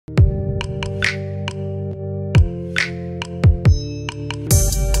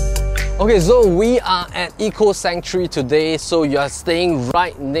Okay, so we are at Eco Sanctuary today, so you are staying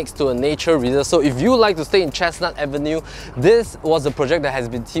right next to a nature reserve. So if you like to stay in Chestnut Avenue, this was a project that has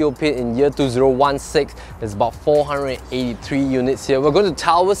been TOP'd in year 2016. There's about 483 units here. We're going to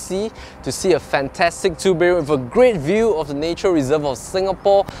Tower C to see a fantastic 2-bedroom with a great view of the nature reserve of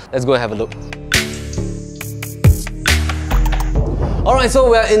Singapore. Let's go and have a look. Alright, so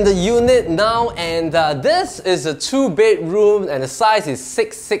we're in the unit now, and this is a 2-bedroom and the size is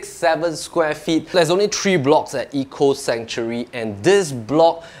 667 square feet. There's only 3 blocks at Eco Sanctuary, and this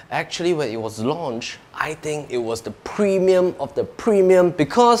block, actually when it was launched, I think it was the premium of the premium,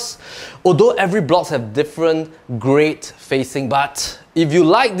 because although every blocks have different grade facing, but if you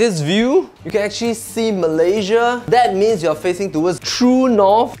like this view, you can actually see Malaysia. That means you're facing towards true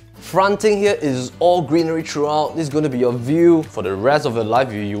north. Fronting here is all greenery throughout. This is going to be your view for the rest of your life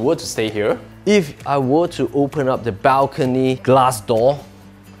if you were to stay here. If I were to open up the balcony glass door,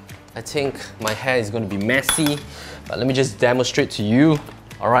 I think my hair is going to be messy, but let me just demonstrate to you.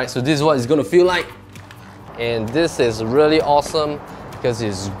 Alright, so this is what it's going to feel like. And this is really awesome because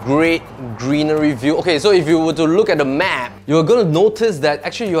it's great greenery view. Okay, so if you were to look at the map, you're going to notice that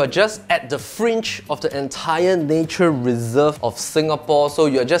actually you are just at the fringe of the entire nature reserve of Singapore. So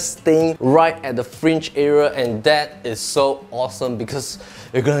you're just staying right at the fringe area, and that is so awesome because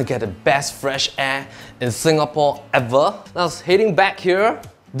you're going to get the best fresh air in Singapore ever. Now, heading back here,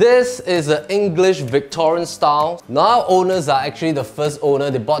 this is an English Victorian style. Now owners are actually the first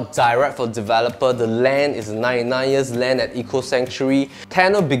owner. They bought direct from developer. The land is 99 years land at Eco Sanctuary.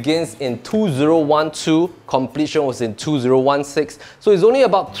 Tenure begins in 2012. Completion was in 2016. So it's only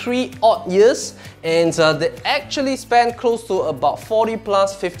about 3 odd years, and they actually spent close to about 40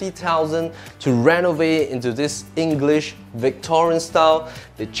 plus 50,000 to renovate it into this English Victorian style.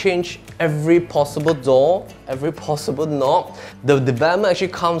 They changed every possible door, every possible knob. The development actually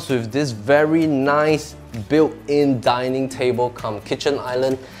comes with this very nice built-in dining table come kitchen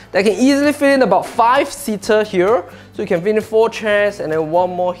island that can easily fit in about 5-seater here. So you can fit in 4 chairs and then 1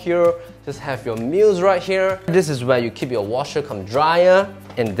 more here. Just have your meals right here. This is where you keep your washer come dryer,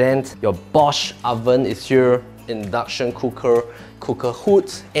 and then your Bosch oven is here, induction cooker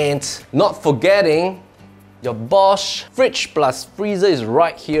hood, and not forgetting your Bosch fridge plus freezer is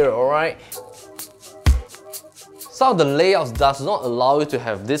right here, alright? Some of the layouts does not allow you to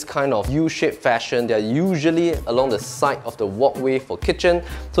have this kind of U-shaped fashion. They are usually along the side of the walkway for kitchen.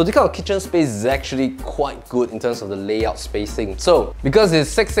 So this kind of kitchen space is actually quite good in terms of the layout spacing. So because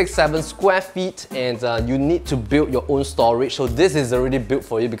it's 667 square feet and you need to build your own storage, so this is already built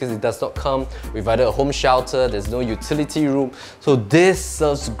for you because it does not come with either a home shelter, there's no utility room. So this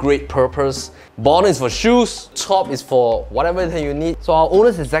serves great purpose. Bottom is for shoes, top is for whatever that you need. So our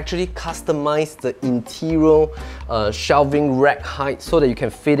owners has actually customized the interior shelving rack height so that you can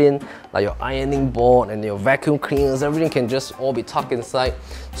fit in like your ironing board and your vacuum cleaners. Everything can just all be tucked inside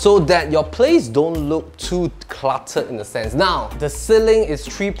so that your place don't look too cluttered in a sense. Now, the ceiling is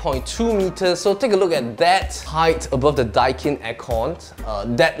 3.2 meters, so take a look at that height above the Daikin aircon.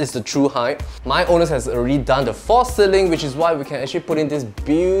 That is the true height. My owners has already done the false ceiling, which is why we can actually put in these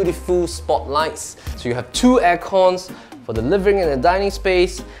beautiful spotlights. So you have 2 aircons for the living and the dining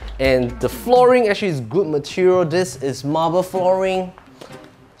space, and the flooring actually is good material. This is marble flooring.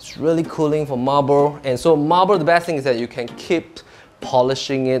 It's really cooling for marble, and so marble, the best thing is that you can keep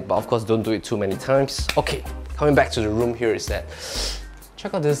polishing it, but of course don't do it too many times. Okay, coming back to the room here is that,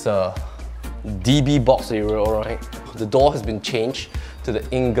 check out this DB box area, alright? The door has been changed to the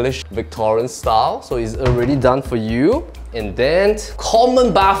English Victorian style, so it's already done for you. And then,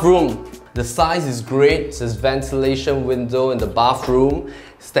 common bathroom. The size is great. There's ventilation window in the bathroom,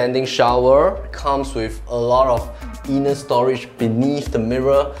 standing shower, comes with a lot of inner storage beneath the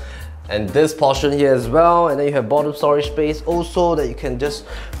mirror, and this portion here as well. And then you have bottom storage space also that you can just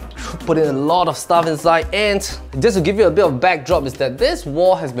put in a lot of stuff inside. And just to give you a bit of backdrop is that this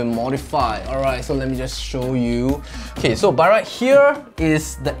wall has been modified. Alright, so let me just show you. Okay, so by right here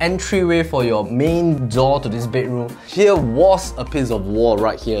is the entryway for your main door to this bedroom. Here was a piece of wall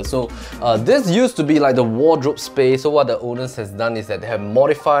right here. So this used to be like the wardrobe space. So what the owners has done is that they have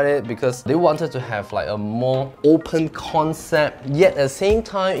modified it because they wanted to have like a more open concept, yet at the same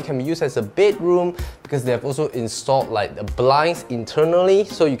time it can be used as a bedroom because they have also installed like the blinds internally,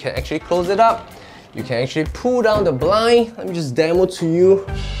 so you can actually close it up. You can actually pull down the blind. Let me just demo to you.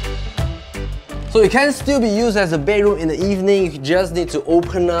 So it can still be used as a bedroom in the evening. You just need to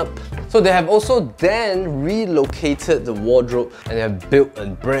open up. So they have also then relocated the wardrobe, and they have built a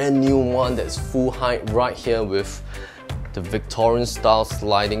brand new one that's full height right here with the Victorian style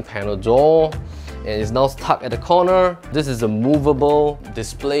sliding panel door. and it's now tucked at the corner. This is a movable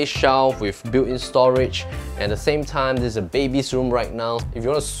display shelf with built-in storage, and at the same time there's a baby's room right now. If you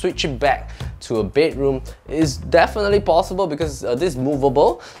want to switch it back to a bedroom, it's definitely possible because this is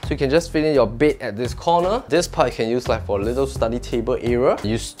movable, so you can just fit in your bed at this corner. This part you can use like for a little study table area.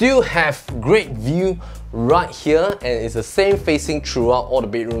 You still have great view right here, and it's the same facing throughout all the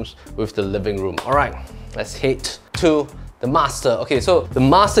bedrooms with the living room. Alright, let's head to the master. Okay, so the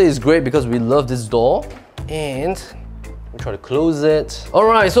master is great because we love this door, and we try to close it.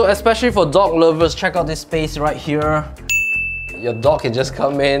 Alright, so especially for dog lovers, check out this space right here. Your dog can just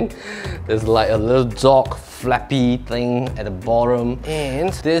come in. There's like a little dog flappy thing at the bottom,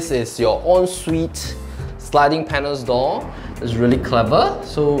 and this is your ensuite sliding panels door. It's really clever,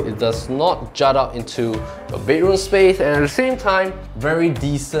 so it does not jut out into your bedroom space, and at the same time, very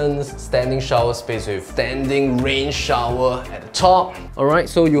decent standing shower space with standing rain shower at the top. Alright,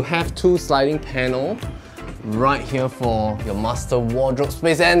 so you have two sliding panels right here for your master wardrobe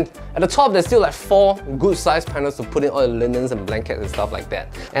space, and at the top there's still like 4 good sized panels to put in all the linens and blankets and stuff like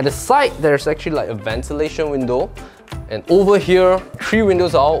that. At the side there's actually like a ventilation window, and over here 3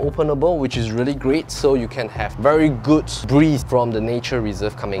 windows are all openable, which is really great, so you can have very good breeze from the nature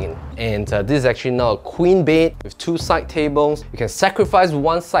reserve coming in. And this is actually now a queen bed with 2 side tables. You can sacrifice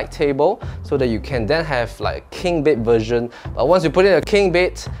 1 side table so that you can then have like a king bed version, but once you put in a king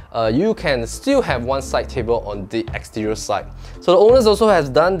bed, you can still have 1 side table on the exterior side. So the owners also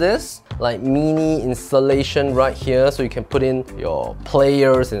have done this like mini installation right here, so you can put in your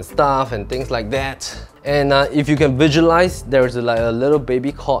players and stuff and things like that. And if you can visualize, there's like a little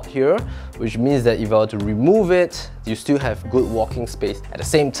baby cot here, which means that if I were to remove it, you still have good walking space at the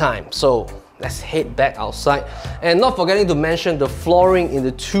same time. So let's head back outside. And not forgetting to mention, the flooring in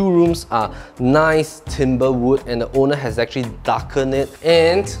the 2 rooms are nice timber wood, and the owner has actually darkened it.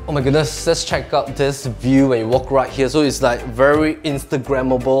 And oh my goodness, let's check out this view when you walk right here. So it's like very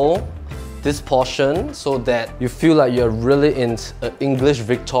Instagrammable, this portion, so that you feel like you're really in an English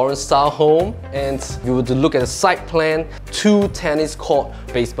Victorian style home. And if you were to look at the site plan, 2 tennis court,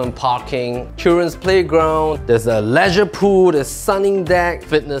 basement parking, children's playground, there's a leisure pool, there's sunning deck,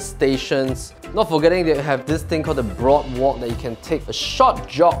 fitness stations. Not forgetting that you have this thing called the broad walk that you can take a short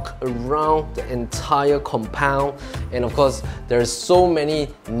jog around the entire compound. And of course, there's so many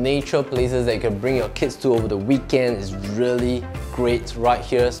nature places that you can bring your kids to over the weekend. It's really great right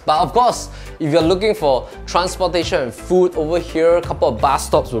here. But of course, if you're looking for transportation and food, over here, a couple of bus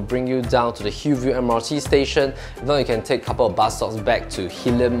stops will bring you down to the Hillview MRT station. Then you can take a couple of bus stops back to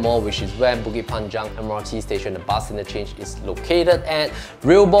Hillian Mall, which is where Bukit Panjang MRT station, the bus interchange, is located at.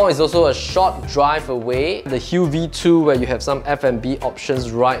 Railball is also a short drive away. The Hillview 2, where you have some F&B options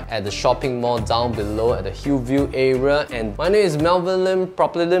right at the shopping mall down below at the Hillview area. And my name is Melvin Lim,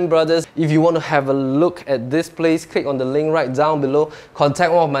 PropertyLimBrothers. If you want to have a look at this place, click on the link right down below.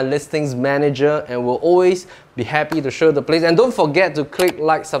 Contact one of my listings manager, and we'll always be happy to show the place. And don't forget to click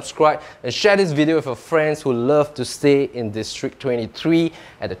like, subscribe, and share this video with your friends who love to stay in District 23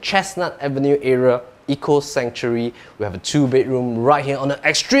 at the Chestnut Avenue area Eco Sanctuary. We have a 2-bedroom right here on an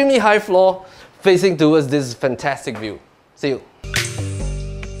extremely high floor facing towards this fantastic view. See you.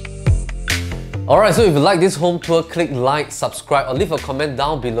 Alright, so if you like this home tour, click like, subscribe, or leave a comment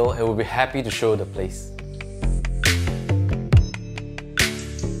down below, and we'll be happy to show the place.